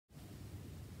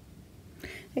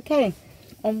Okay,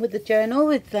 on with the journal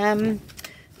with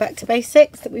back to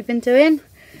basics that we've been doing.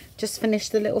 Just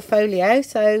finished the little folio,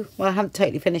 so well, I haven't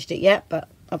totally finished it yet, but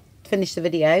I've finished the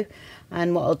video,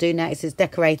 and what I'll do next is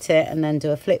decorate it and then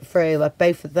do a flip through of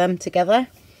both of them together.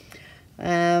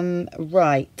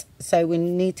 Right, so we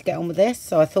need to get on with this,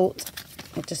 so I thought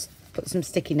I'll just put some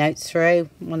sticky notes through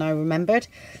when I remembered.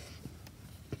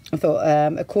 I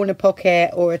thought a corner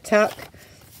pocket or a tuck,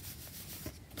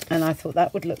 and I thought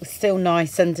that would look still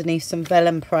nice underneath some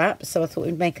vellum perhaps, so I thought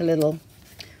we'd make a little,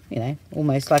 you know,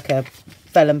 almost like a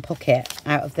vellum pocket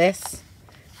out of this.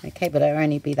 Okay, but it'll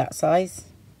only be that size.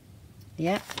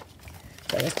 Yeah,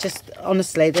 but it's just,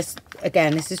 honestly, this,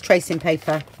 again, this is tracing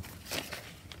paper,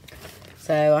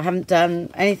 so I haven't done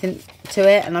anything to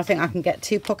it, and I think I can get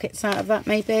 2 pockets out of that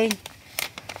maybe.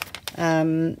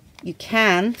 You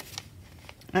can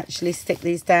actually stick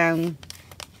these down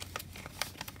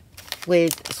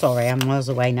with, sorry, I'm miles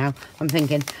away now, I'm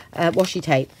thinking washi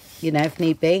tape, you know, if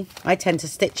need be. I tend to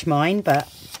stitch mine, but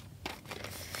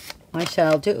I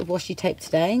shall do it with washi tape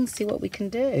today and see what we can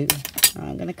do.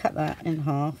 I'm going to cut that in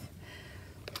half,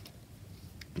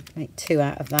 make 2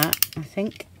 out of that, I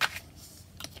think.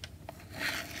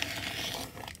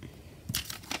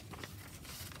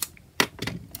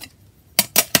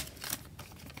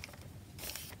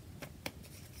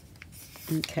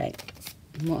 Okay,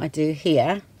 and what I do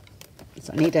here is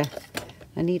I need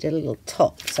a little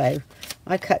top, so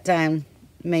I cut down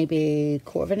maybe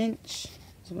 1/4 inch,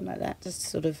 something like that, just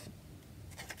sort of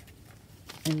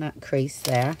in that crease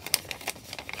there.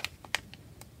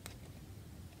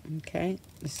 Okay,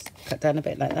 just cut down a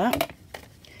bit like that.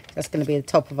 That's going to be the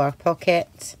top of our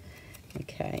pocket.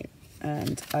 Okay,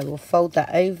 and I will fold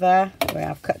that over where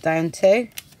I've cut down to,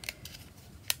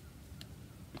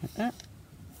 like that.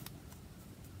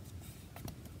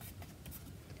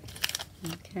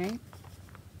 Okay,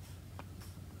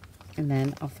 and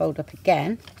then I'll fold up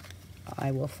again.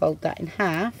 I will fold that in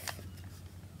half,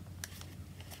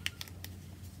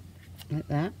 like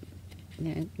that.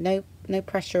 You know, no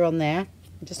pressure on there.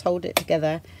 Just hold it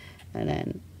together,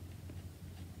 and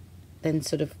then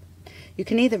sort of, you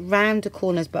can either round the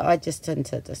corners, but I just tend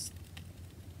to just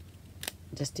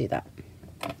do that.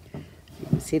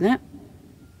 See that?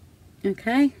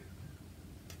 Okay,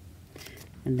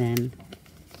 and then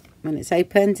when it's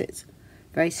opened, it's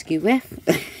very skew whiff.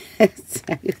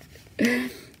 So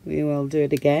we will do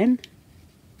it again.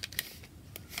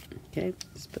 Okay,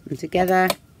 just put them together.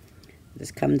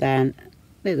 Just come down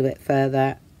a little bit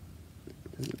further.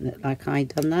 Doesn't look like I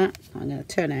done that. I'm going to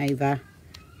turn it over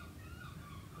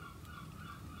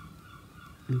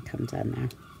and come down now.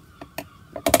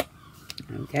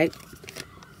 There we go.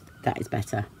 That is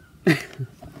better.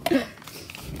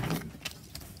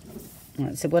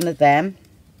 Right, so one of them,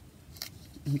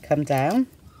 and come down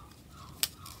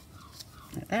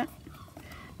like that,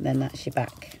 and then that's your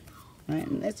back. Right,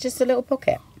 and it's just a little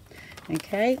pocket.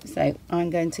 Okay, so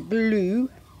I'm going to glue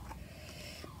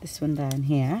this one down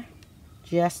here,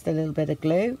 just a little bit of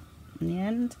glue in the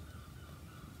end.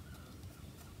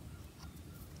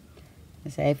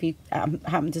 So if you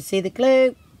happen to see the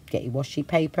glue, get your washi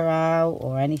paper out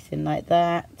or anything like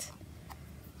that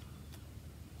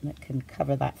that can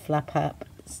cover that flap up.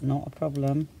 It's not a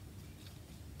problem.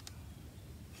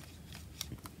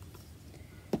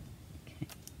 Okay.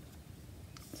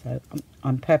 So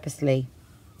I'm purposely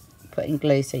putting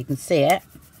glue so you can see it.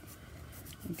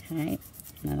 Okay,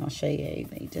 and then I'll show you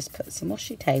that you just put some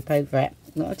washi tape over it.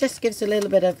 Well, it just gives a little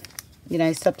bit of, you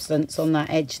know, substance on that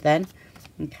edge then.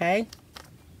 Okay,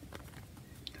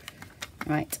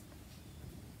 right,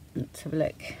 let's have a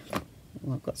look.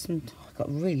 Well, I've got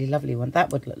a really lovely one.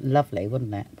 That would look lovely,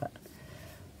 wouldn't it? But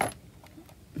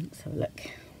let's have a look.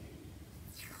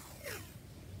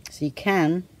 So you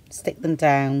can stick them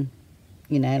down,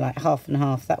 you know, like half and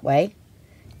half that way.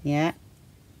 Yeah,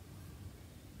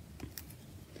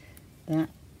 that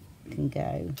can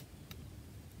go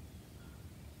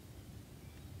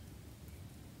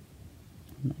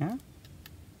there.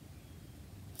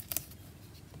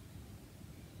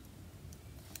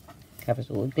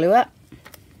 Covers all the glue up.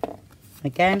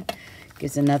 Again,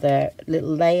 gives another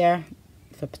little layer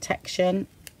for protection.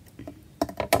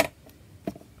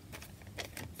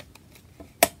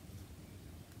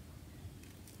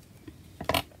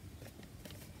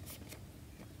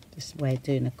 Just a way of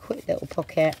doing a quick little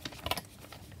pocket.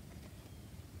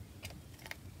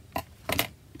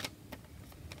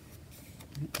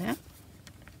 Like that.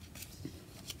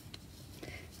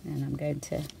 And I'm going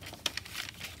to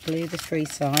glue the 3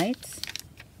 sides.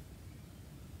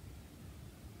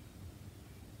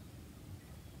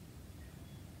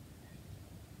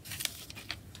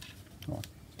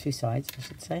 2 sides, I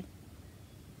should say.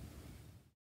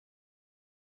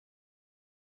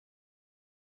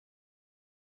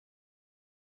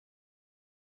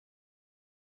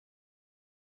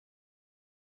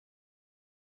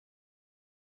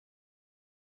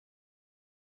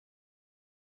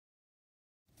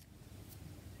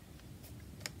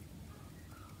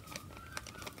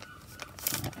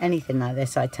 Anything like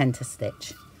this I tend to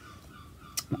stitch.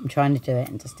 I'm trying to do it,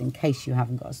 and just in case you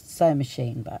haven't got a sewing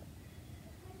machine, but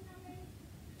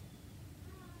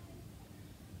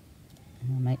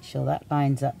I'll make sure that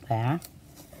lines up there.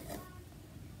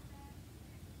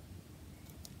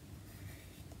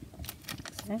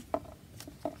 So.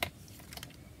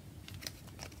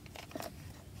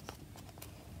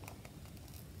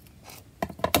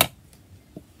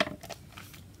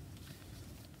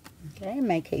 Okay,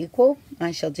 make it equal.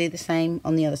 I shall do the same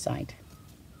on the other side.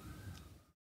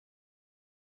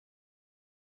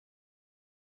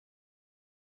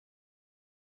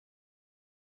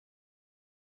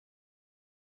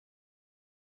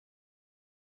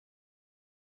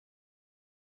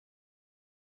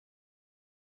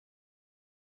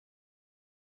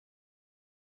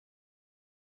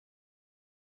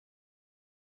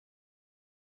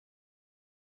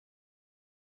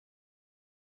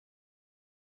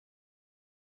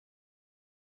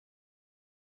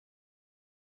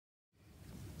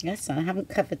 Yes, I haven't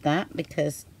covered that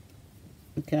because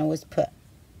you can always put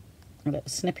a little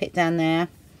snippet down there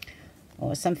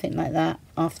or something like that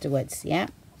afterwards. Yeah.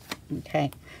 Okay,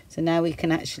 so now we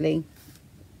can actually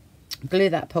glue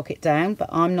that pocket down, but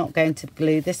I'm not going to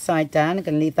glue this side down. I'm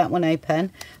going to leave that one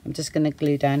open. I'm just going to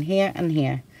glue down here and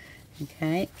here.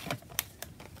 Okay.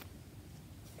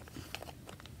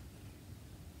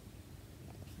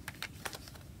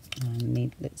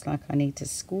 Looks like I need to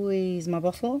squeeze my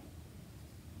bottle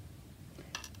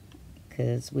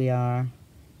because we are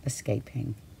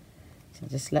escaping. So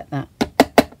just let that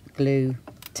glue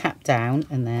tap down,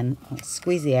 and then I'll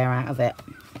squeeze the air out of it.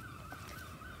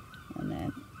 And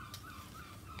then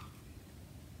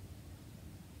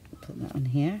put that on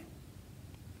here.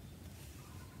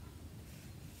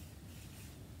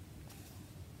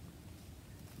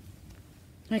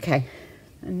 Okay,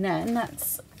 and then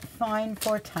that's fine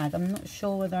for a tag. I'm not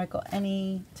sure whether I got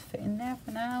any to fit in there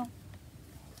for now.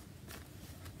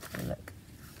 So look,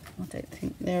 I don't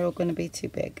think they're all going to be too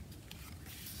big.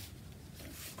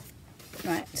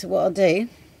 Right, so what I'll do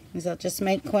is I'll just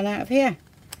make one out of here.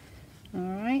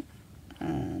 Alright,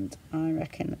 and I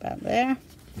reckon about there.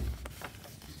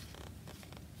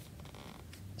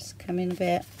 Just come in a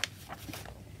bit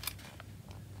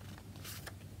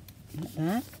like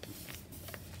that.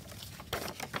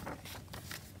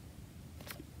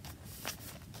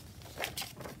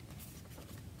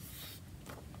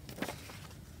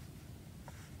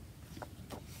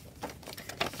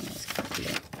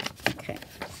 Okay.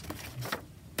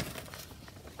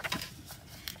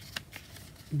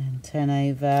 And then turn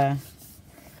over,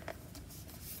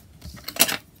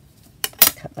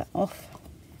 cut that off.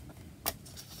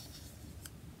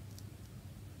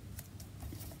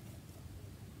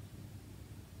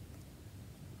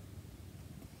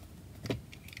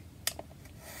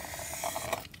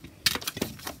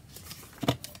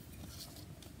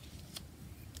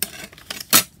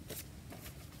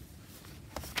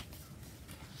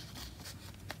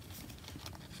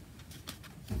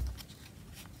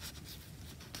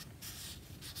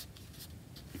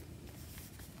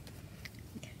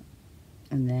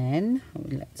 And then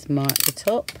let's mark the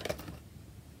top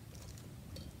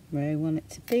where I want it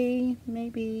to be,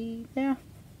 maybe there.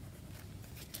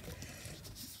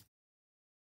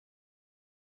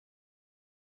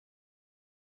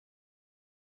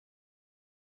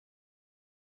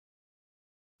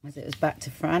 As it was back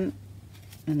to front,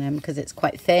 and then because it's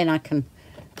quite thin I can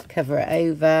cover it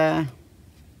over,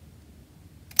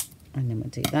 and then we'll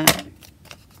do that.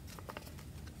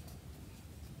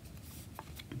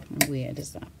 How weird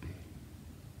is that?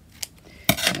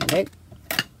 There we go.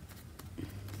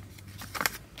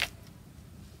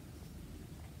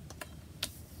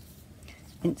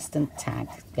 Instant tag.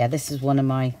 Yeah, this is one of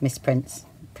my misprints.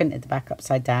 Printed the back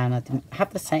upside down. I didn't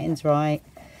have the settings right.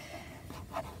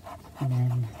 And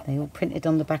then they all printed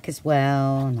on the back as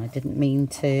well, and I didn't mean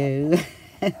to.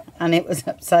 And it was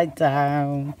upside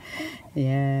down.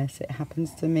 Yes, it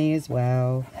happens to me as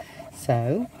well.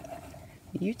 So,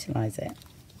 utilise it.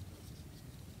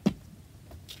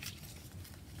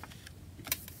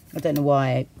 I don't know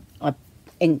why I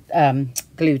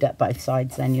glued up both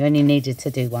sides then. You only needed to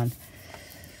do one.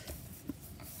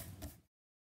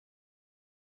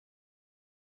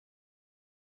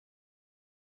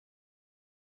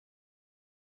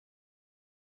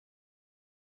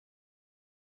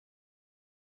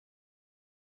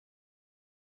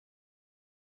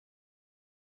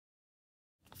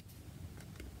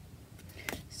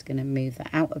 just going to move that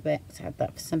out a bit to add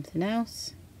that for something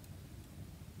else.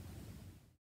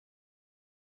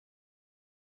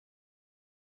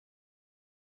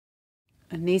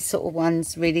 And these sort of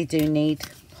ones really do need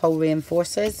hole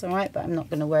reinforcers, all right, but I'm not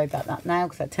going to worry about that now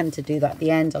because I tend to do that at the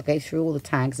end. I'll go through all the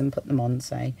tags and put them on.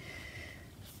 So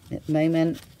at the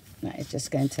moment, that is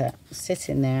just going to sit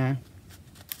in there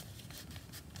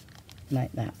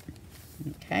like that.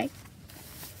 Okay.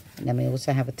 And then we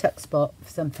also have a tuck spot for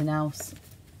something else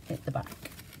at the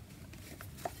back.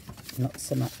 Not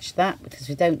so much that, because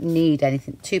we don't need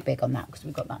anything too big on that because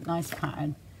we've got that nice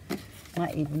pattern.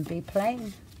 Might even be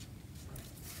plain.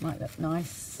 Might look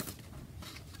nice.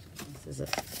 This is an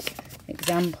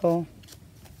example.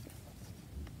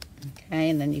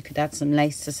 Okay, and then you could add some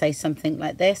lace to say something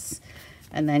like this.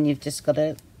 And then you've just got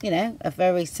a, you know, a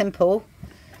very simple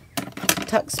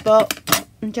tuck spot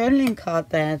and journaling card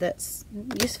there that's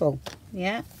useful,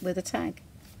 yeah, with a tag.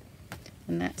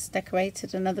 And that's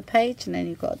decorated another page, and then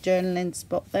you've got a journaling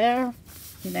spot there,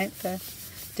 you know, for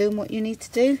doing what you need to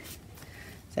do.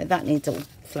 So that needs all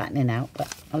flattening out,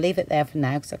 but I'll leave it there for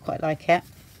now because I quite like it.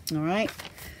 All right,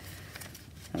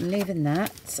 I'm leaving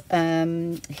that.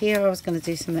 Here I was going to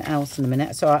do something else in a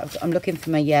minute, so I'm looking for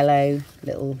my yellow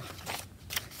little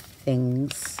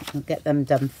things. I'll get them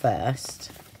done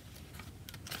first.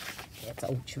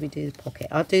 Oh, should we do the pocket?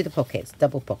 I'll do the pockets,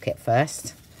 double pocket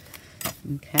first.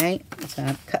 Okay, so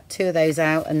I've cut 2 of those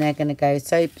out and they're going to go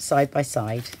so side by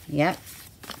side. Yeah,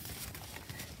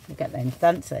 we'll get them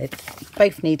done. So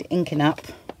both need inking up,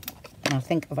 and I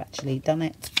think I've actually done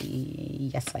it.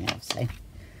 Yes, I have. So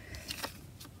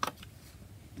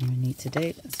all I need to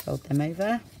do is fold them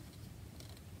over.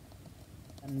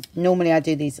 Normally I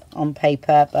do these on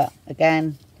paper, but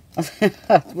again,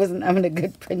 I wasn't having a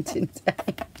good printing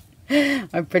day.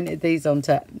 I printed these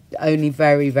onto only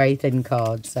very, very thin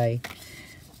cards, so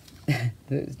it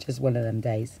was just one of them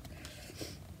days.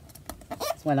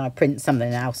 It's when I print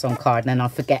something else on card and then I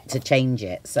forget to change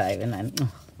it, so, and then,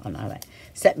 oh no, I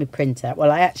set my printer.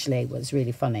 Well, I actually, was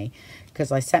really funny,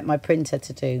 because I set my printer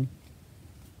to do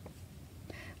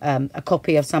a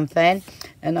copy of something,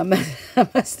 and I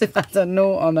must have had a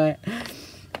note on it.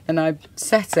 And I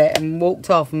set it and walked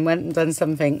off and went and done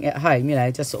something at home, you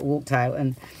know, just sort of walked out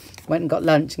and went and got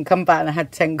lunch and come back and I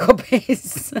had 10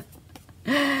 copies.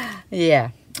 Yeah,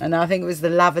 and I think it was the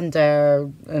lavender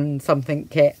and something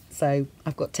kit. So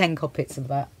I've got 10 copies of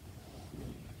that.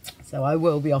 So I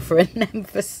will be offering them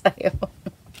for sale.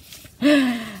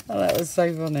 Oh, that was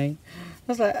so funny.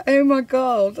 I was like, oh my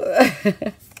God.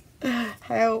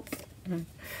 Help.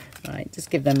 Right, just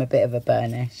give them a bit of a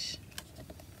burnish.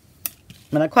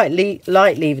 I mean, I quite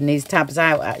like leaving these tabs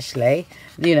out, actually,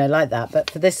 you know, like that. But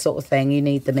for this sort of thing, you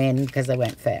need them in because they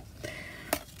won't fit.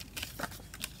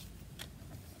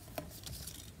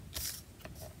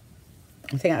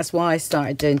 I think that's why I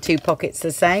started doing 2 pockets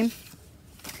the same.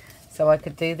 So I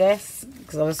could do this,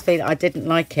 because I was feeling I didn't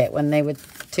like it when they were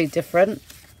 2 different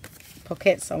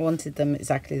pockets. I wanted them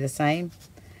exactly the same.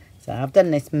 So I've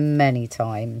done this many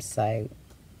times, so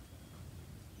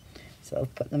I'll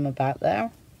put them about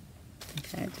there.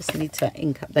 Okay, just need to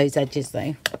ink up those edges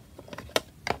though.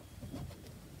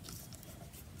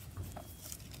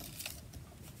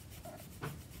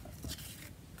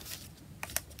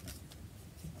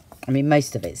 I mean,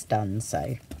 most of it's done,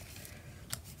 so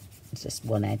it's just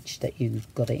one edge that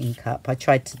you've got to ink up. I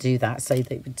tried to do that so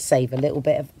that it would save a little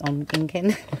bit on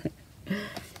inking.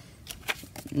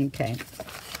 Okay,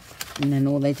 and then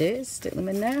all they do is stick them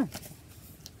in there.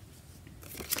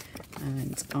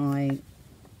 And I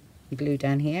glue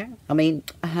down here. I mean,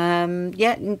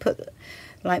 yeah, you can put,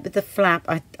 like with the flap,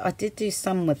 I did do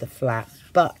some with the flap,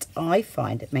 but I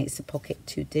find it makes the pocket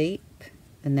too deep,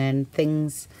 and then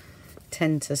things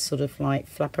tend to sort of like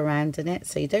flap around in it,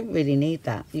 so you don't really need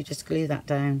that. You just glue that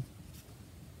down.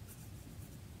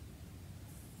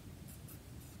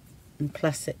 And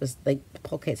plus it was, the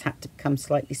pockets had to become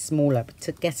slightly smaller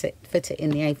to get it, fit it in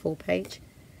the A4 page.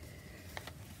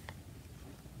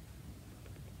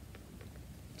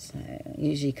 So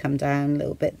usually come down a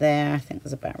little bit there. I think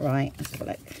that's about right. Let's have a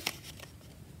look.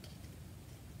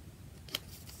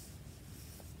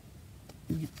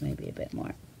 Yeah, maybe a bit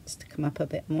more. Just to come up a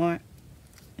bit more.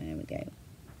 There we go.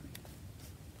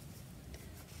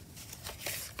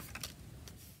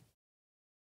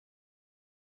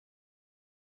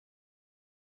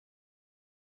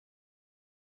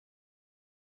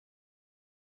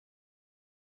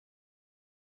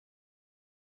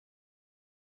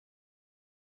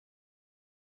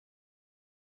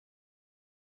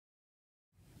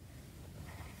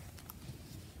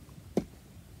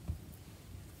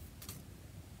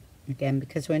 Again,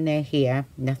 because we're near here,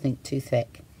 nothing too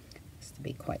thick. to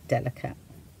be quite delicate.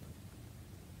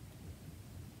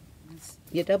 That's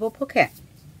your double pocket.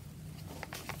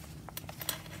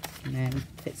 And then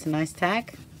fits a nice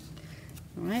tag.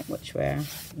 Alright, which we'll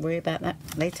worry about that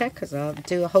later, because I'll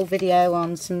do a whole video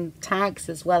on some tags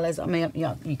as well as, I mean,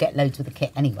 you get loads of the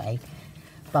kit anyway,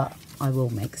 but I will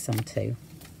make some too,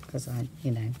 because I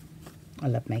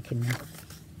love making them.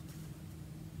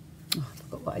 Oh, I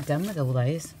forgot what I'd done with all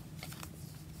those.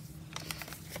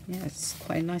 Yeah, it's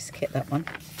quite a nice kit, that one.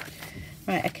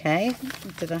 Right, okay,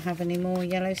 did I have any more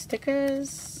yellow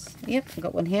stickers? Yep, I've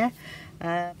got one here.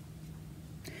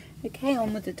 Okay,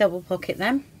 on with the double pocket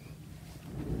then.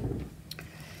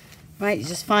 Right, you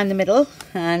just find the middle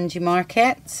and you mark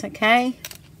it, okay,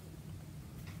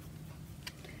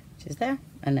 which is there,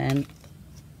 and then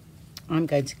I'm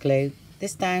going to glue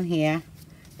this down here,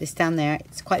 this down there.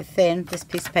 It's quite thin, this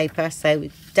piece of paper, so we're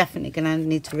definitely going to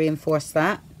need to reinforce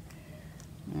that.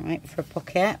 All right, for a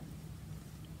pocket.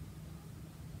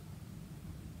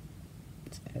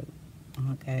 So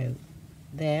I'll go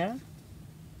there.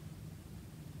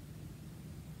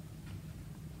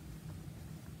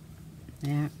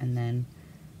 There, and then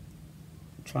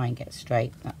try and get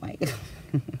straight that way.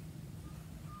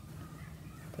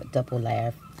 Put a double layer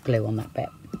of glue on that bit.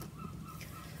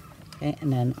 Okay,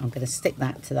 and then I'm going to stick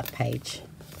that to that page.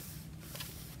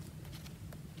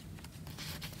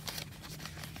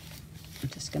 I'm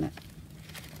just going to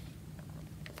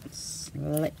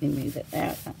slightly move it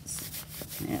there. That's,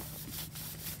 yeah.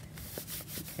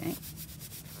 Okay.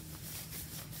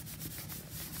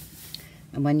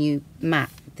 And when you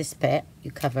mat this bit,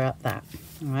 you cover up that,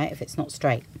 all right, if it's not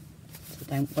straight, so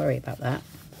don't worry about that.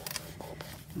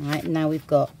 All right, now we've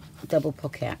got double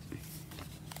pocket.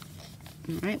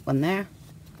 All right, one there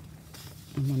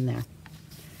and one there.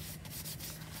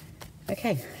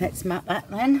 Okay, let's mat that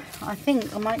then. I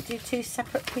think I might do 2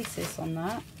 separate pieces on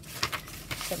that.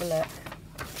 Let's have a look.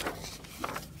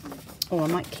 Oh, I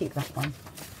might keep that one,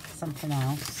 something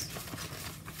else.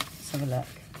 Let's have a look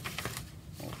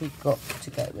what we've got to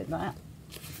go with that.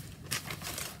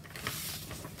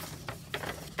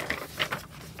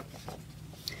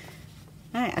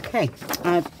 Right, okay,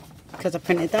 because I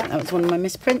printed that was one of my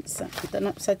misprints that I've done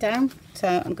upside down,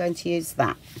 so I'm going to use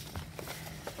that.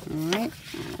 Alright,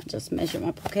 I'll just measure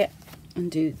my pocket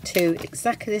and do 2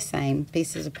 exactly the same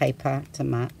pieces of paper to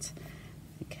mat.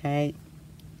 Okay,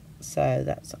 so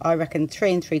that's, I reckon,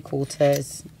 3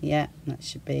 3/4. Yeah, that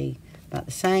should be about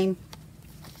the same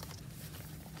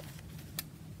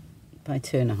by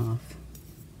 2.5.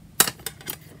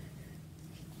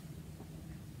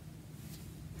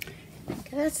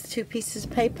 Okay, that's the 2 pieces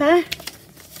of paper,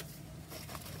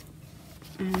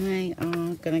 and they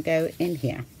are going to go in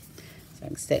here. So I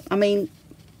can stick. I mean,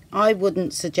 I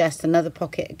wouldn't suggest another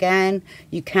pocket again.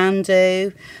 You can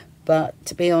do, but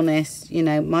to be honest, you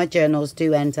know, my journals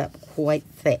do end up quite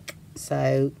thick,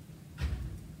 so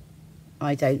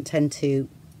I don't tend to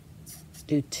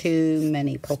do too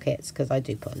many pockets because I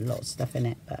do put a lot of stuff in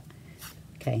it. But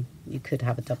okay, you could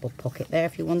have a double pocket there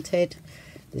if you wanted.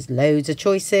 There's loads of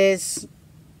choices.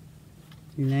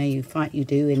 You know, you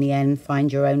do in the end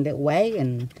find your own little way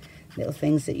and little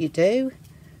things that you do,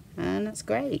 and that's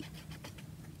great.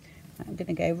 I'm going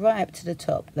to go right up to the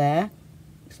top there,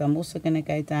 so I'm also going to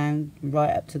go down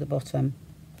right up to the bottom.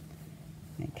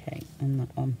 Okay, and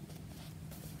that one.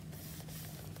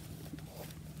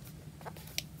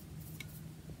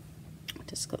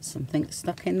 Just got something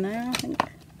stuck in there, I think.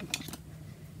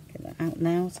 Get that out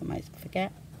now, so I might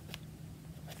forget.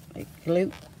 Like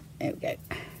glue. There we go.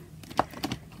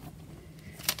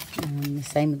 And the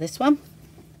same with this one.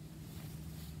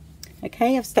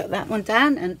 Okay, I've stuck that one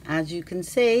down, and as you can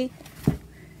see,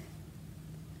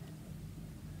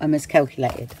 I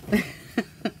miscalculated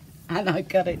and I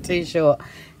got it too short.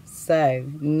 So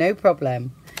no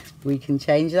problem, we can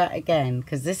change that again,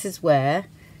 because this is where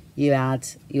you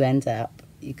end up,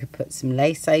 you could put some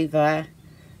lace over,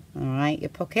 all right, your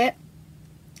pocket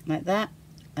like that,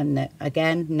 and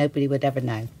again, nobody would ever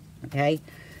know. Okay,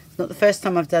 it's not the first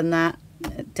time I've done that.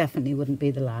 It definitely wouldn't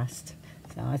be the last.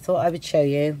 So I thought I would show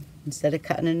you, instead of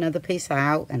cutting another piece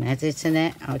out and editing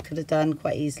it. I could have done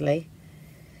quite easily,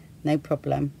 no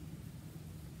problem.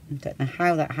 I don't know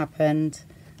how that happened.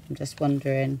 I'm just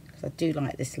wondering, because I do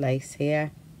like this lace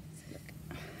here.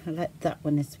 I like that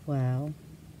one as well.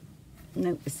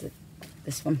 No, it's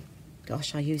this one.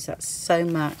 Gosh, I use that so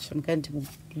much. I'm going to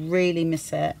really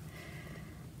miss it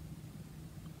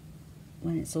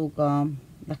when it's all gone.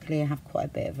 Luckily I have quite a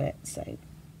bit of it, so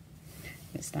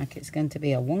looks like it's going to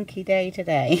be a wonky day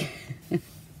today.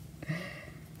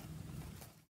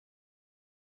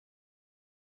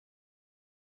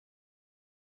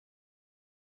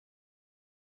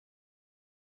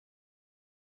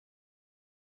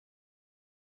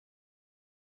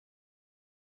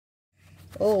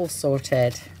 All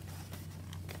sorted.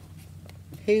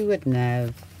 Who would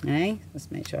know? Eh? Let's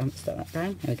make sure I haven't stuck that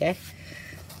down. There we go.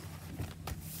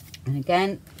 And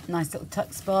again, nice little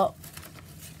tuck spot.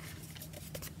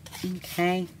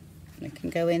 Okay, it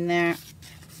can go in there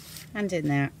and in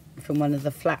there from one of the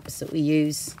flaps that we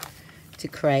use to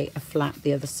create a flap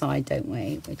the other side, don't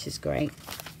we? Which is great.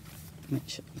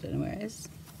 Which, I don't know where it is.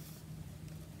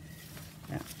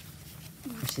 Yeah.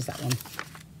 Which is that one.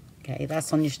 Okay,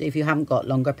 that's on your, if you haven't got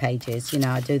longer pages, you know,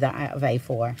 I do that out of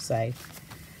A4, so,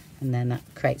 and then that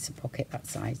creates a pocket that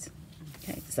size.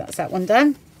 Okay, so that's that one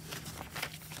done.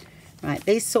 Right,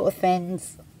 these sort of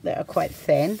things that are quite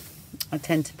thin, I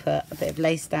tend to put a bit of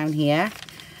lace down here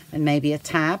and maybe a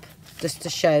tab, just to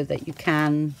show that you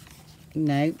can, you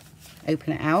know,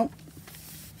 open it out.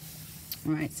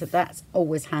 All right, so that's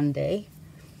always handy.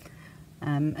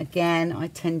 Again, I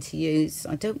tend to use,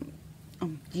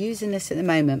 I'm using this at the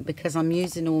moment because I'm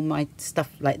using all my stuff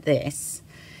like this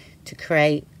to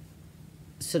create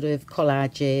sort of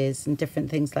collages and different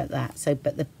things like that. So,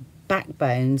 but the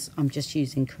backbones, I'm just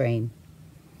using cream.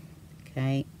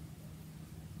 Okay.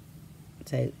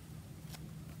 So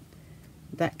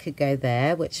that could go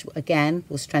there, which again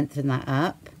will strengthen that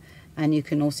up. And you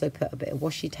can also put a bit of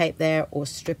washi tape there or a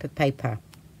strip of paper.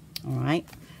 All right.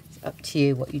 It's up to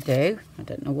you what you do. I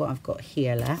don't know what I've got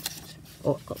here left.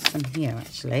 Oh, I've got some here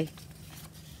actually.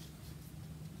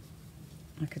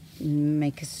 I could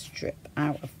make a strip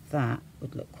out of that.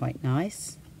 Would look quite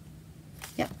nice.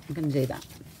 Yeah, I'm going to do that.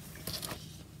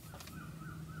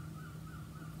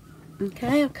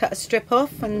 Okay, I'll cut a strip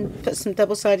off and put some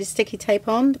double-sided sticky tape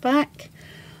on the back.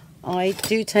 I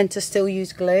do tend to still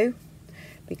use glue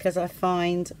because I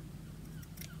find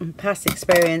in past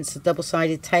experience of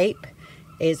double-sided tape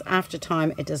is after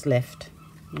time it does lift.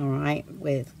 All right,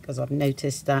 because I've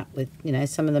noticed that with, you know,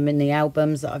 some of them in the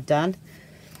albums that I've done,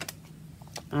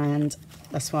 and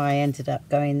that's why I ended up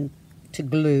going to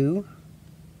glue.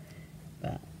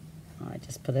 But I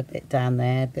just put a bit down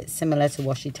there, a bit similar to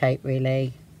washi tape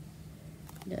really.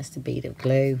 Just a bead of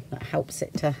glue that helps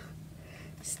it to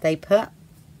stay put.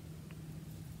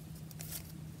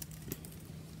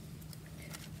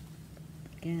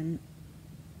 Again,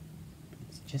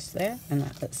 it's just there, and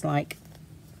that looks like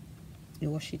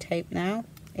your washi tape now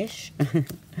ish. I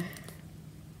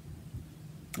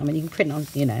mean, you can print on,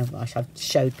 you know, like I've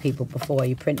showed people before,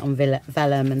 you print on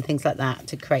vellum and things like that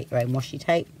to create your own washi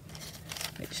tape,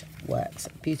 which works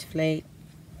beautifully.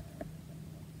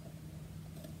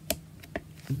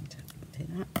 Do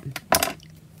that.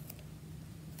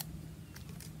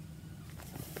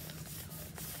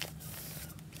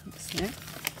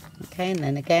 Okay, and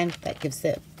then again, that gives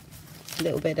it a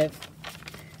little bit of,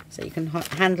 so you can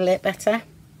handle it better.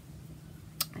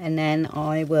 And then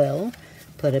I will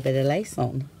put a bit of lace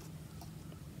on.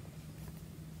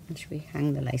 And should we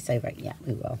hang the lace over it? Yeah,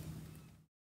 we will.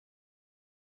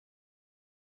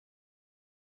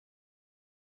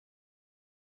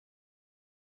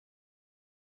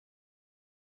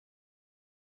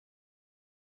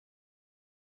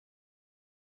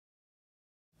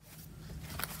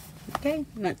 Okay,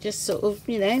 and that just sort of,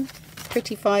 you know,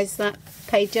 prettifies that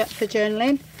page up for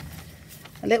journaling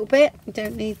a little bit. You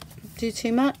don't need to do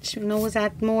too much. You can always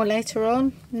add more later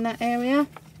on in that area.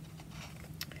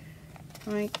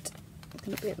 Right,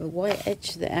 got a bit of a white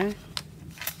edge there.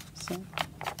 So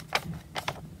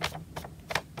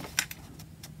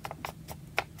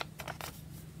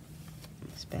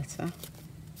that's better.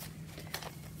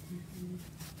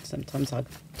 Sometimes I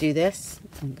do this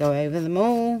and go over them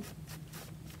all,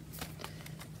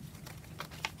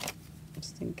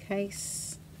 just in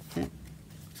case. Yeah.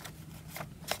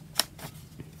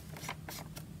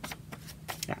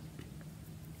 Yeah.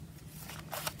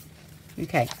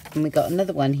 Okay, and we got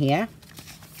another one here.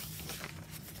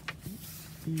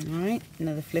 All right,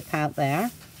 another flip out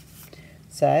there.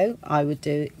 So I would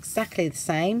do exactly the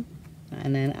same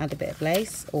and then add a bit of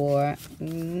lace, or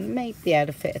maybe able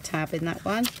to fit a tab in that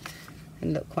one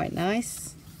and look quite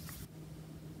nice.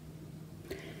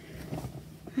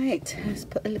 Right, let's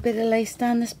put a little bit of lace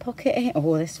down this pocket here,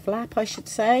 or this flap I should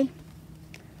say.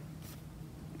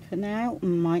 For now,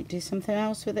 might do something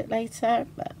else with it later,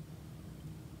 but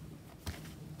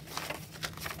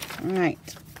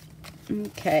right.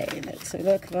 Okay, let's have a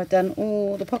look. Have I done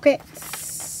all the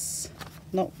pockets?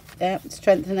 Not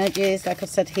strengthen edges, like I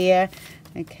said here.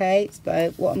 Okay,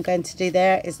 so what I'm going to do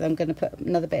there is I'm going to put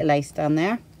another bit of lace down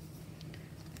there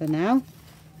for now.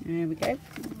 There we go.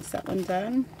 That's that one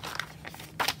done.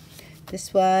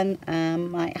 This one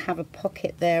might have a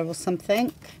pocket there or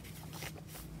something.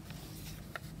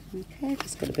 Okay,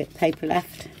 just got a bit of paper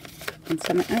left and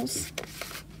something else.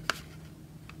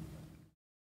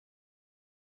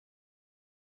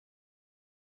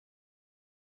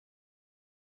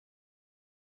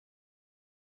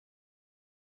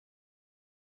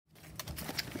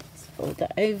 fold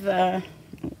that over.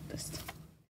 Oh, just...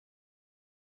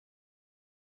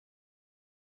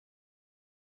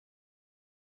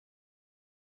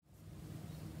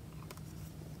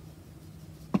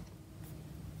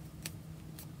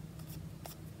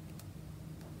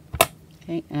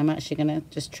 Okay, and I'm actually going to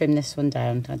just trim this one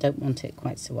down. I don't want it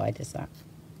quite so wide as that.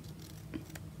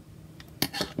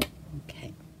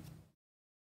 Okay.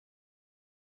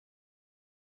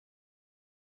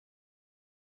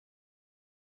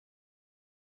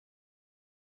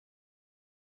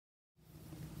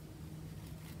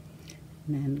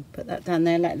 And then put that down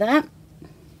there like that.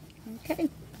 Okay.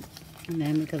 And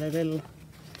then we've got a little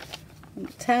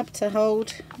tab to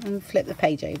hold and flip the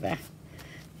page over.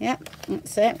 Yep,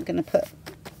 that's it. I'm going to put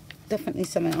definitely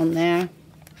something on there.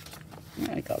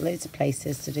 I've got loads of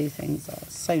places to do things. Oh,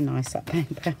 it's so nice, that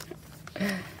paper.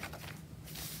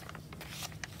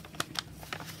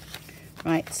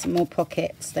 Right, some more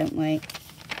pockets, don't we?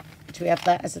 Do we have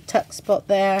that as a tuck spot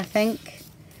there, I think?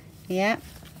 Yeah.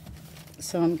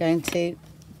 So I'm going to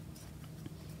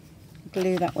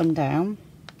glue that one down.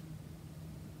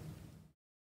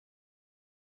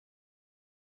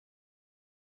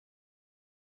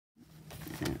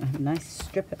 A nice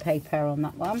strip of paper on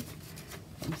that one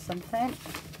from something.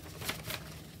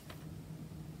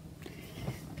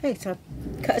 Okay, so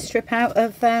I've cut a strip out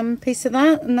of piece of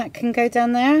that, and that can go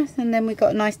down there, and then we've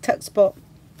got a nice tuck spot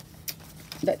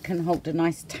that can hold a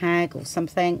nice tag or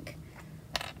something.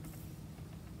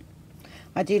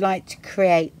 I do like to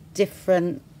create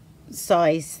different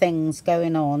size things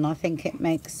going on. I think it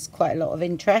makes quite a lot of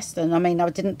interest, and I mean, I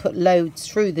didn't put loads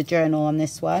through the journal on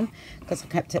this one because I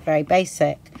kept it very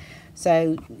basic.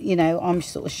 So, you know, I'm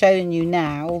sort of showing you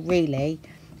now really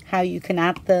how you can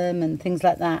add them and things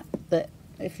like that, that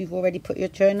if you've already put your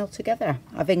journal together.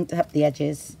 I've inked up the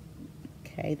edges.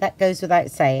 Okay, that goes without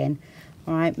saying.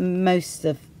 All right, most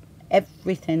of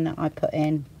everything that I put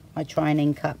in, I try and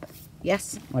ink up.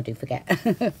 Yes, I do forget.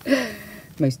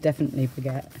 Most definitely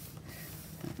forget.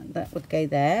 That would go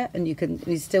there, and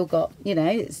we've still got, you know,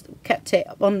 it's kept it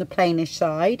on the plainish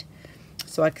side,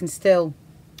 so I can still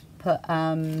put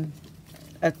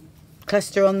a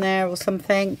cluster on there or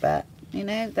something, but you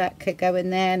know, that could go in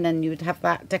there, and then you would have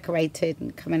that decorated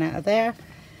and coming out of there,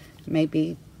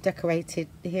 maybe decorated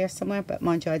here somewhere. But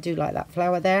mind you, I do like that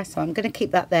flower there, so I'm going to keep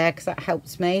that there because that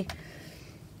helps me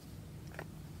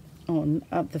on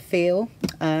the feel.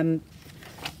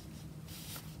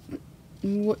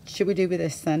 What should we do with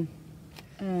this then?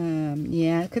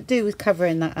 Yeah, I could do with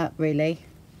covering that up really.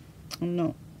 I'm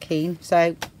not keen.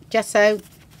 So gesso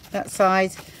that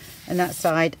side and that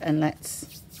side, and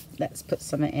let's put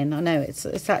something in. I know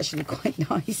it's actually quite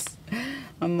nice.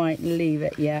 I might leave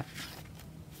it. Yeah,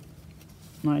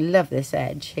 I love this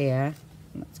edge here.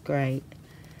 That's great.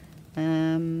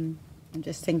 I'm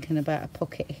just thinking about a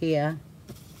pocket here.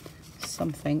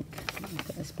 Something. I've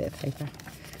got this bit of paper.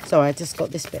 Sorry, I just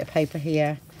got this bit of paper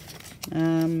here.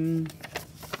 I'm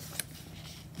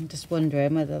just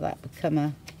wondering whether that would become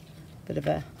a bit of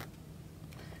a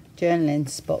journaling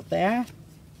spot there.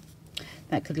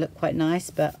 That could look quite nice,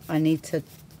 but I need to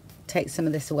take some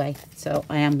of this away. So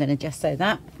I am going to gesso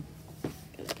that.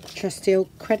 Trusty old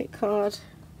credit card.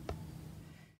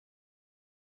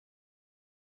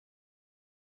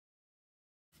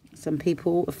 Some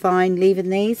people are fine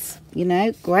leaving these, you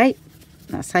know, great.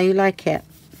 That's how you like it.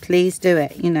 Please do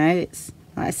it, you know, it's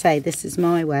like I say, this is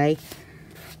my way.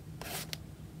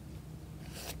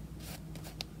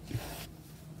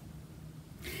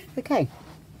 Okay,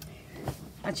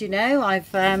 as you know, I've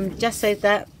gessoed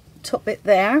that top bit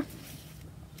there,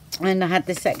 and I had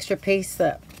this extra piece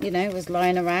that, you know, was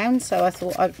lying around, so I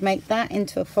thought I'd make that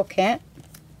into a pocket.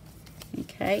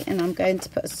 Okay, and I'm going to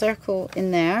put a circle in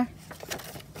there,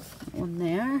 one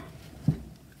there.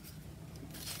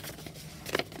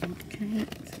 Okay,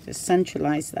 so just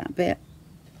centralise that bit.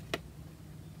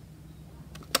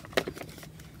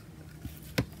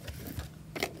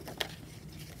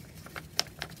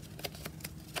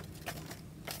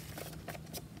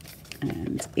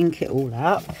 And ink it all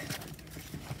up.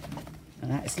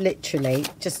 And that's literally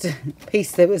just a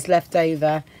piece that was left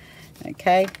over.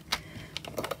 Okay.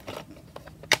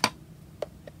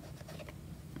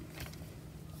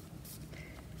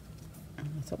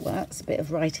 Well, that's a bit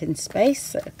of writing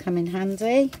space that would come in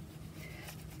handy.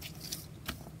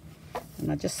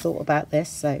 And I just thought about this,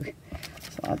 so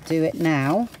I'll do it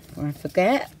now before I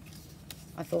forget.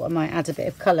 I thought I might add a bit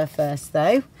of colour first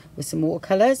though, with some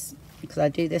watercolours, because I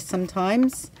do this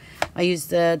sometimes. I use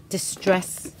the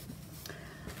Distress.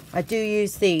 I do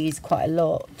use these quite a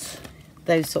lot,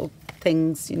 those sort of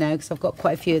things, you know, because I've got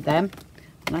quite a few of them,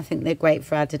 and I think they're great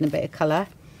for adding a bit of colour.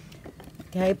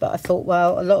 Okay, but I thought,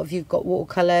 well, a lot of you've got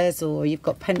watercolours or you've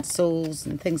got pencils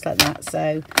and things like that,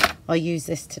 so I'll use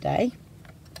this today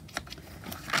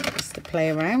just to play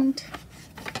around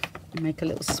and make a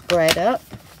little spread up.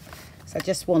 So I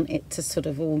just want it to sort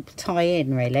of all tie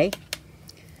in, really.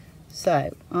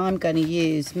 So I'm going to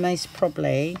use most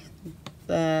probably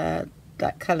that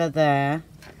colour there,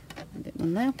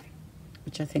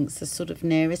 which I think is the sort of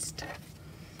nearest.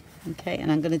 Okay,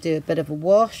 and I'm going to do a bit of a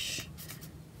wash.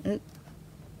 Ooh.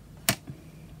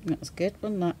 That was good,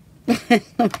 wasn't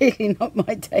that? Really not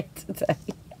my day today.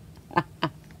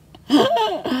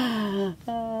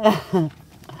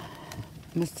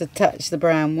 Must have touched the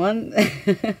brown one.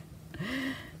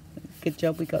 Good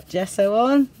job we got gesso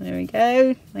on. There we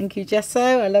go. Thank you, gesso.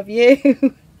 I love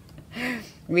you.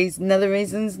 Another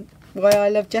reasons why I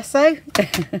love gesso.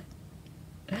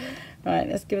 Right,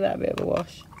 let's give that a bit of a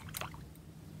wash.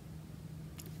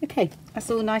 Okay,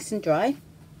 that's all nice and dry.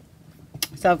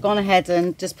 So I've gone ahead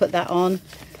and just put that on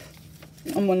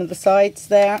one of the sides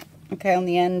there. Okay, on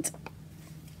the end.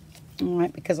 All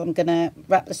right, because I'm going to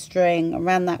wrap the string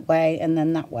around that way and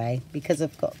then that way because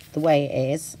I've got the way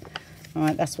it is. All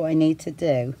right, that's what I need to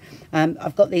do.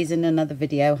 I've got these in another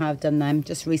video, how I've done them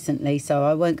just recently, so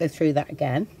I won't go through that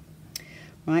again.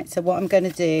 Right, so what I'm going to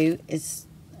do is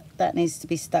that needs to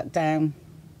be stuck down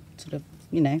sort of,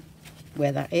 you know,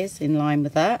 where that is, in line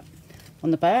with that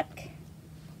on the back.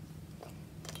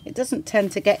 It doesn't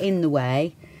tend to get in the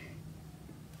way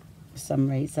for some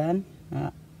reason.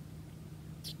 Right,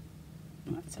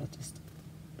 so I'll just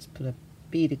put a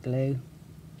bead of glue.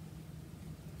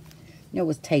 You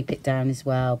always tape it down as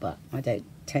well, but I don't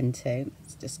tend to.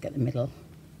 Let's just get the middle.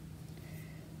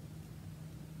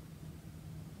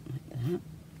 Like that.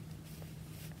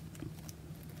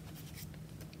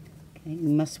 Okay, you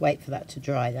must wait for that to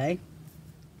dry though.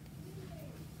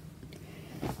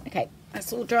 Okay,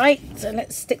 that's all dry, so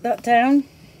let's stick that down.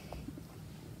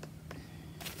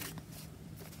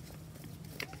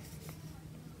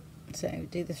 So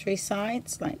do the 3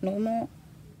 sides like normal.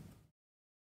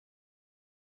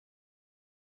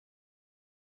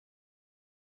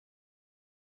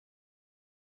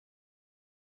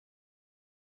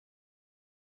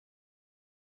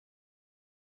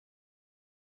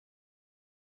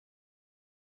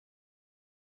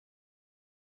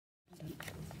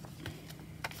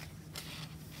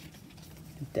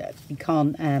 You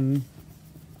can't, I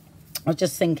was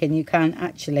just thinking you can't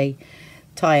actually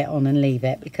tie it on and leave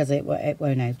it because it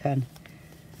won't open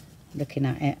looking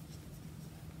at it.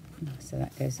 So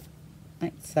that goes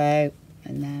like so,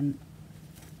 and then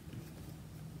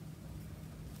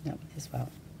that way as well.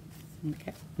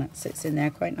 Okay, that sits in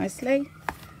there quite nicely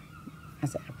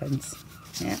as it happens.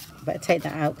 Yeah, better take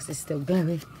that out because it's still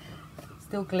gluey.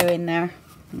 Still glue in there.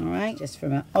 Alright, just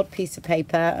from an odd piece of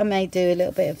paper. I may do a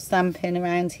little bit of stamping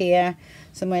around here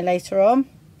somewhere later on.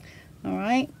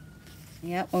 Alright.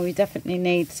 Yeah, well, we definitely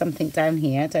need something down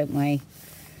here, don't we?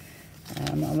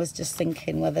 I was just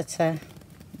thinking whether to...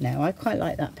 No, I quite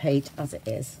like that page as it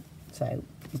is. So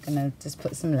I'm going to just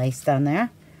put some lace down there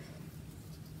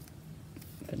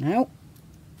for now.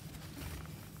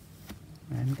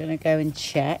 I'm going to go and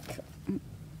check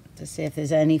to see if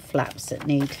there's any flaps that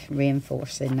need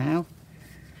reinforcing now.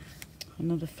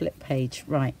 Another flip page,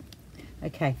 right?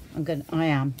 Okay, I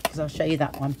am because I'll show you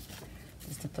that one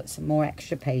just to put some more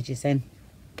extra pages in.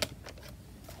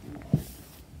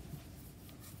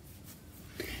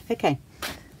 Okay,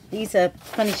 these are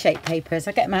funny shaped papers.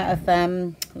 I get them out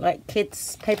of like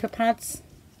kids' paper pads,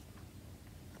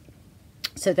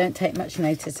 so don't take much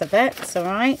notice of it. It's all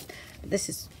right. But this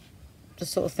is the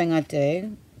sort of thing I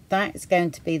do. That is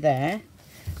going to be there,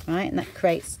 right? And that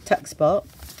creates tuck spot,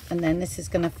 and then this is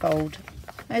going to fold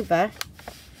over,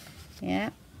 yeah,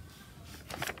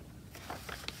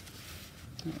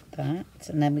 like that,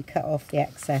 and then we cut off the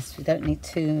excess. We don't need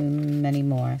too many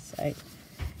more, so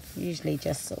usually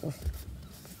just sort of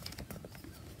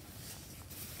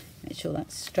make sure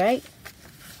that's straight.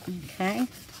 Okay,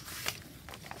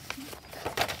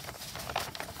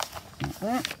 like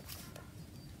that.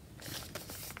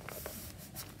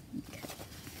 Okay.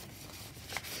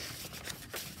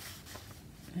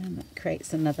 And that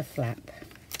creates another flap.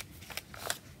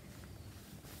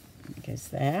 It goes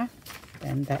there,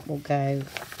 then that will go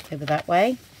over that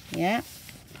way, yeah.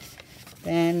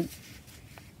 Then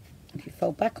if you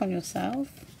fold back on yourself,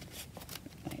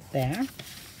 like there,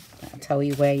 that'll tell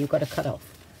you where you've got to cut off.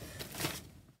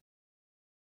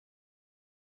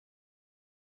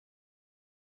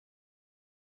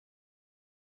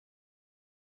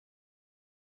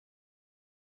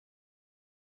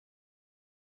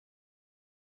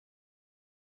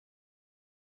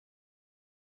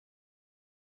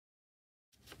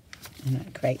 And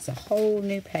that creates a whole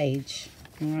new page.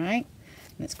 All right.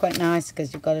 And it's quite nice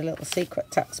because you've got a little secret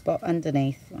tuck spot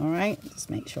underneath. All right. Just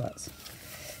make sure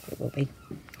it will be.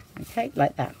 Okay,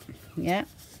 like that. Yeah.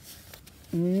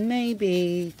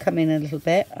 Maybe come in a little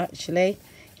bit actually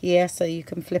here so you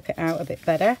can flip it out a bit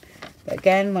better. But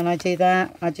again, when I do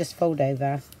that, I just fold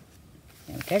over.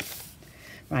 There we go.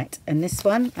 Right, and this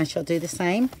one I shall do the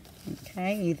same.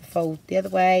 Okay, either fold the other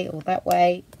way or that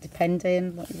way,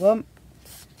 depending what you want.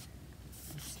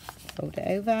 Fold it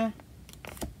over.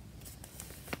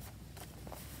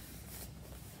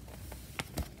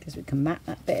 Because we can mat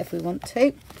that bit if we want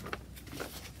to.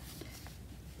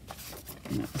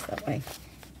 And that was that way.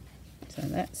 So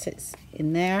that sits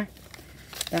in there.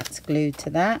 That's glued to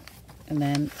that. And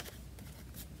then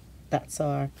that's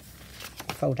our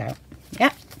fold out.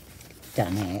 Yeah,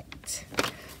 done it.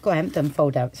 God, I haven't done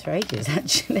fold outs for ages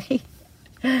actually.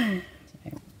 So I'm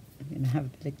going to have a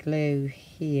bit of glue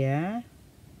here.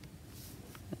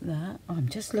 Like that. Oh, I'm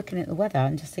just looking at the weather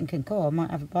and just thinking, God, I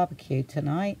might have a barbecue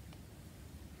tonight.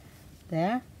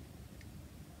 There.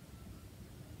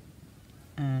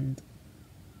 And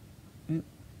a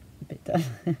bit done.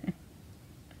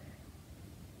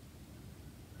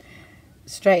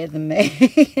 Straighter than me.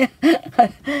 It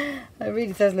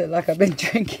really does look like I've been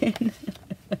drinking.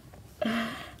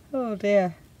 Oh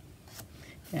dear.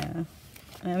 Yeah,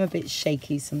 I'm a bit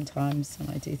shaky sometimes when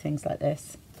I do things like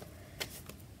this.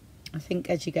 I think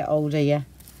as you get older, your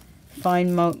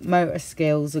fine motor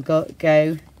skills will go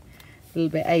a little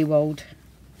bit AWOL'd.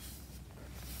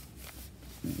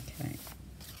 Okay.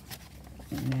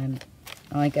 And then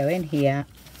I go in here,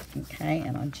 okay,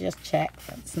 and I just check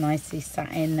that's nicely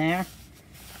sat in there.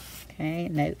 Okay,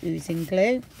 no oozing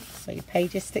glue, so your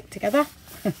pages stick together.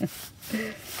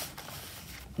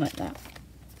 Like that.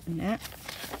 Yeah.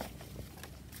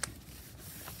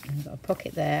 And I've got a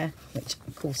pocket there, which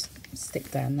of course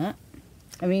stick down that.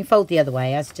 I mean, fold the other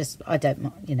way, I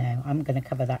don't, you know, I'm going to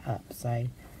cover that up, so.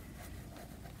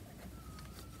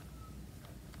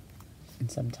 And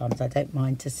sometimes I don't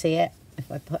mind to see it if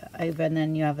I put it over, and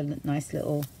then you have a nice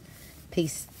little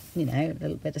piece, you know, a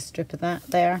little bit of strip of that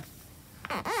there.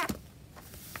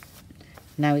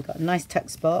 Now we've got a nice tuck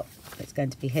spot that's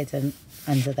going to be hidden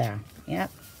under there. Yeah.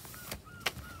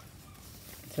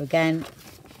 So again,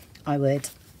 I would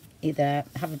either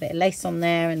have a bit of lace on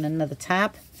there and another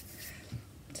tab.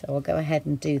 So I'll go ahead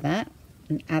and do that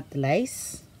and add the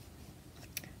lace,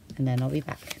 and then I'll be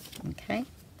back. Okay.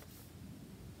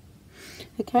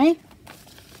 Okay.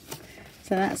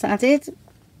 So that's added.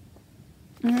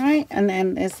 All right, and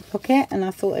then there's the pocket, and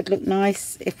I thought it'd look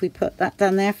nice if we put that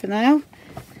down there for now.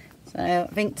 So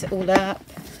I've inked it all up.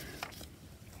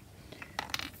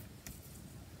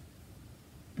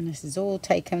 And this is all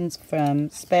taken from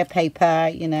spare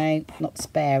paper, you know, not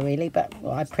spare really, but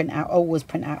well, always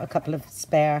print out a couple of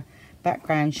spare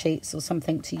background sheets or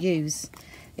something to use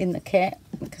in the kit,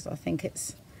 because I think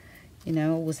it's, you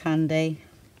know, always handy.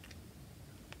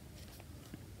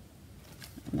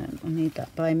 And then I need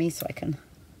that by me so I can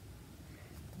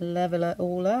level it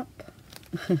all up.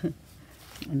 And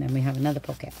then we have another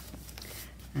pocket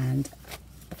and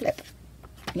a flip.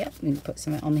 Yep, we can put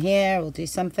something on here or do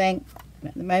something.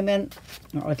 At the moment,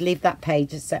 or I'd leave that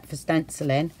page as set for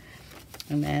stenciling,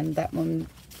 and then that one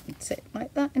would sit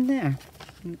like that in there.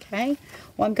 Okay,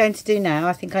 what I'm going to do now,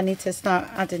 I think I need to start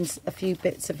adding a few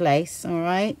bits of lace, all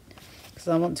right, because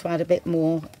I want to add a bit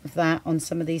more of that on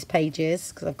some of these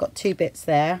pages, because I've got 2 bits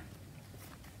there,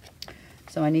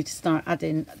 so I need to start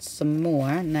adding some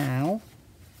more now.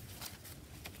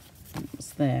 It's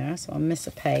there, so I'll miss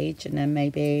a page, and then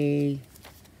maybe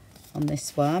on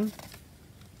this one.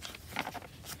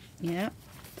 Yeah,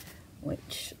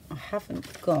 which I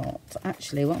haven't got.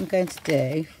 Actually, what I'm going to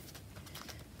do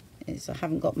is I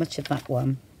haven't got much of that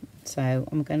one, so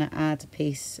I'm going to add a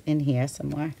piece in here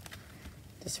somewhere,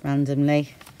 just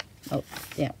randomly. Oh,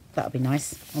 yeah, that'll be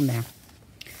nice on there.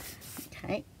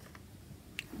 Okay.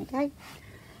 Okay.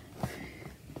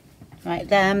 Right,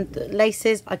 the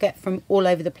laces I get from all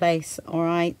over the place, all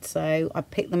right, so I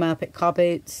pick them up at car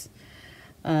boots,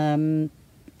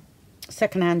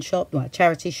 second-hand shop, like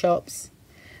charity shops,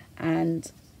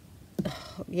 and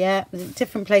yeah,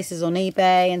 different places on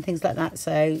eBay and things like that.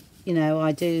 So, you know,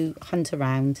 I do hunt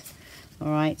around.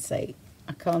 All right, so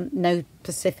I can't, no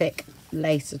specific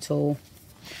lace at all.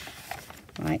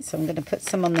 Right, so I'm going to put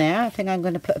some on there. I think I'm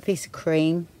going to put a piece of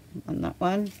cream on that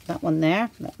one there.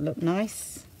 That look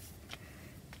nice.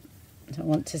 I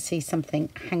want to see something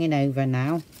hanging over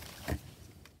now.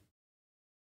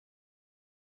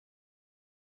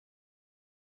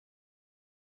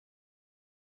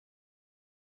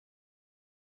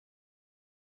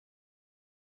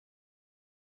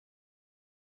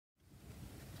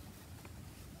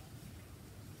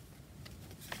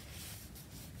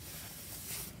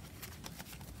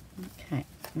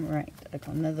 Right, I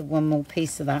got one more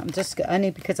piece of that. I'm just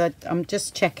only because I'm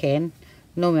just checking.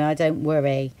 Normally I don't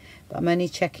worry, but I'm only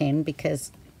checking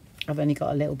because I've only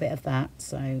got a little bit of that,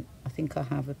 so I think I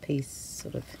have a piece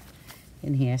sort of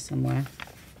in here somewhere.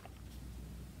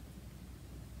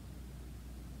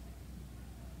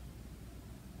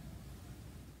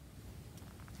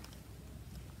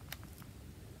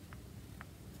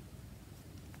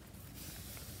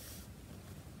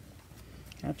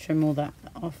 I'll trim all that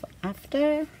off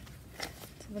after.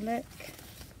 Let's have a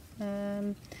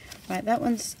look. Right, that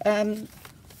one's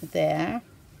there. I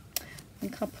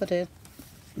think I'll put a,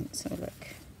 let's have a look.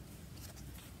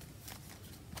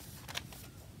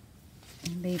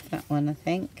 I'll leave that one, I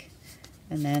think,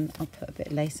 and then I'll put a bit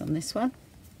of lace on this one.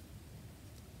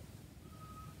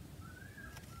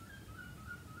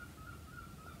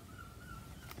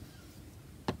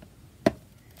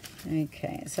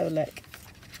 Okay, so look.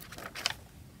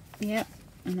 Yep,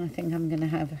 and I think I'm going to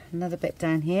have another bit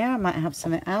down here. I might have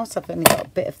something else. I've only got a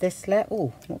bit of this left.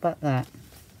 Oh, what about that?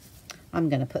 I'm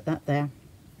going to put that there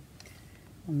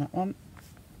on that one.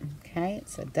 Okay,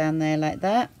 so down there like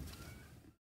that.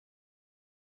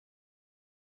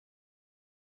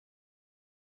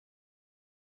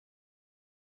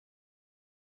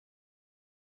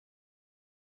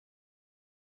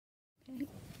 Okay.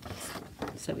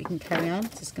 So we can carry on.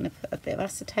 Just going to put a bit of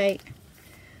acetate.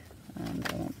 And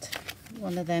I want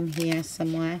one of them here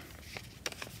somewhere.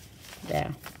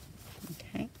 There.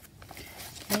 Okay.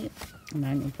 Okay. And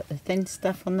I'm going to put the thin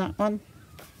stuff on that one.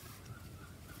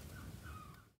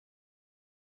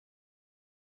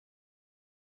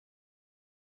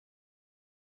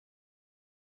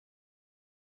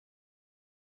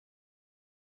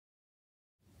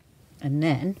 And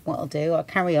then what I'll do, I'll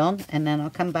carry on and then I'll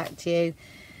come back to you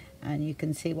and you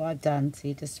can see what I've done. So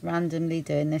you're just randomly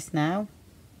doing this now.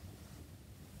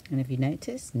 And if you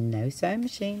notice, no sewing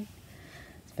machine.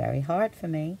 It's very hard for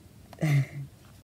me.